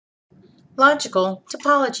Logical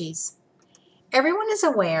topologies. Everyone is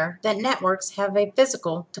aware that networks have a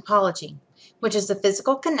physical topology, which is the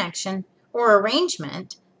physical connection or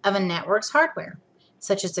arrangement of a network's hardware,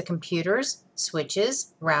 such as the computers,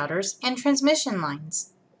 switches, routers, and transmission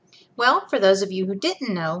lines. Well, for those of you who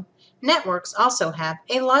didn't know, networks also have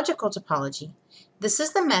a logical topology. This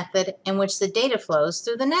is the method in which the data flows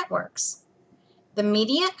through the networks. The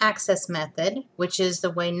media access method, which is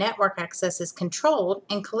the way network access is controlled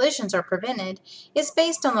and collisions are prevented, is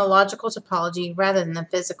based on the logical topology rather than the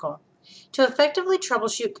physical. To effectively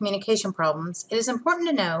troubleshoot communication problems, it is important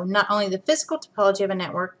to know not only the physical topology of a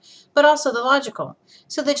network, but also the logical,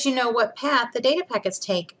 so that you know what path the data packets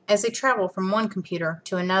take as they travel from one computer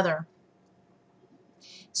to another.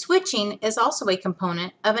 Switching is also a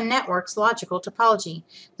component of a network's logical topology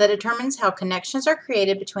that determines how connections are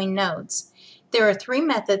created between nodes. There are three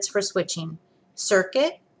methods for switching: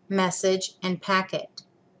 circuit, message, and packet.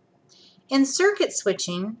 In circuit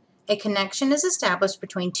switching, a connection is established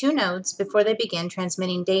between two nodes before they begin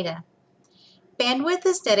transmitting data. Bandwidth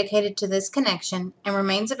is dedicated to this connection and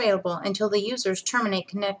remains available until the users terminate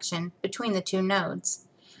connection between the two nodes.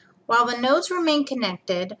 While the nodes remain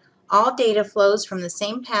connected, all data flows from the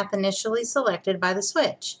same path initially selected by the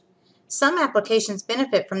switch. Some applications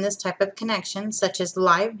benefit from this type of connection, such as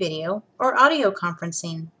live video or audio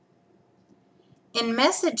conferencing. In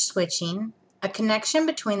message switching, a connection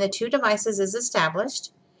between the two devices is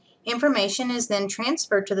established. Information is then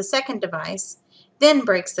transferred to the second device, then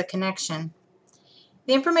breaks the connection.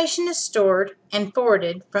 The information is stored and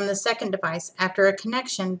forwarded from the second device after a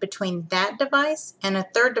connection between that device and a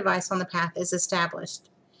third device on the path is established.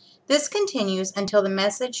 This continues until the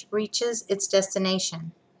message reaches its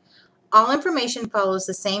destination. All information follows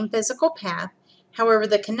the same physical path, however,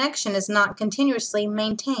 the connection is not continuously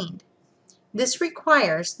maintained. This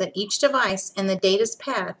requires that each device in the data's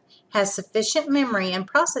path has sufficient memory and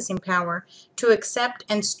processing power to accept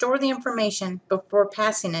and store the information before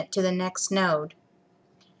passing it to the next node.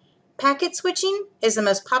 Packet switching is the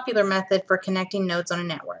most popular method for connecting nodes on a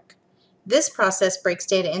network. This process breaks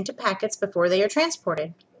data into packets before they are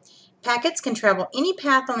transported. Packets can travel any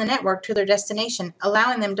path on the network to their destination,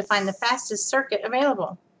 allowing them to find the fastest circuit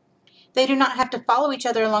available. They do not have to follow each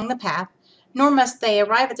other along the path, nor must they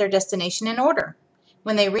arrive at their destination in order.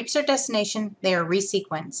 When they reach their destination, they are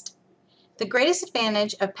resequenced. The greatest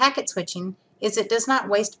advantage of packet switching is it does not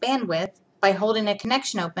waste bandwidth by holding a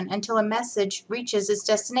connection open until a message reaches its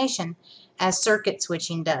destination, as circuit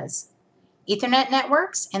switching does. Ethernet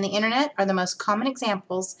networks and the Internet are the most common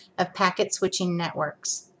examples of packet switching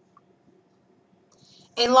networks.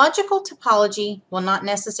 A logical topology will not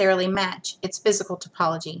necessarily match its physical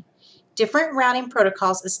topology. Different routing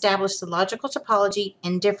protocols establish the logical topology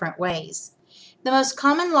in different ways. The most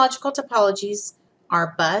common logical topologies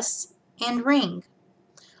are bus and ring.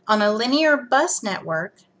 On a linear bus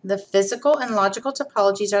network, the physical and logical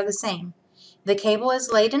topologies are the same. The cable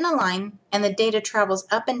is laid in a line and the data travels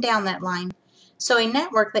up and down that line, so a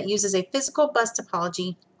network that uses a physical bus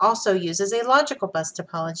topology also uses a logical bus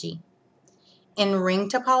topology. In ring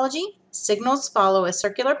topology, signals follow a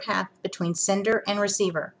circular path between sender and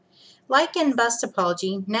receiver. Like in bus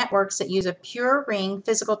topology, networks that use a pure ring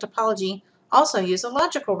physical topology also use a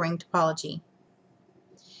logical ring topology.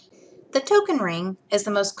 The token ring is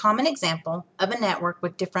the most common example of a network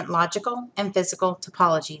with different logical and physical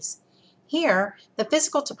topologies. Here, the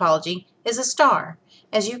physical topology is a star.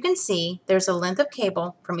 As you can see, there's a length of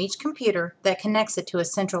cable from each computer that connects it to a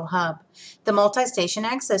central hub, the multi-station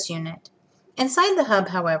access unit. Inside the hub,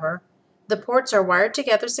 however, the ports are wired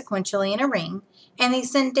together sequentially in a ring, and they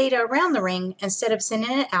send data around the ring instead of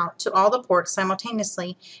sending it out to all the ports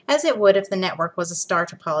simultaneously, as it would if the network was a star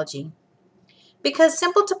topology. Because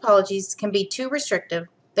simple topologies can be too restrictive,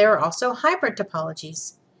 there are also hybrid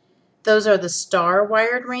topologies. Those are the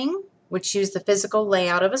star-wired ring, which use the physical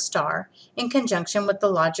layout of a star in conjunction with the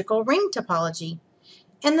logical ring topology,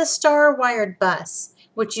 and the star-wired bus,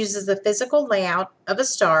 which uses the physical layout of a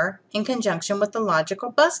star in conjunction with the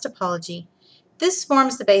logical bus topology. This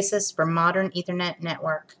forms the basis for modern Ethernet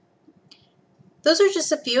network. Those are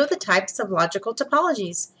just a few of the types of logical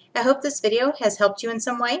topologies. I hope this video has helped you in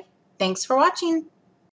some way. Thanks for watching.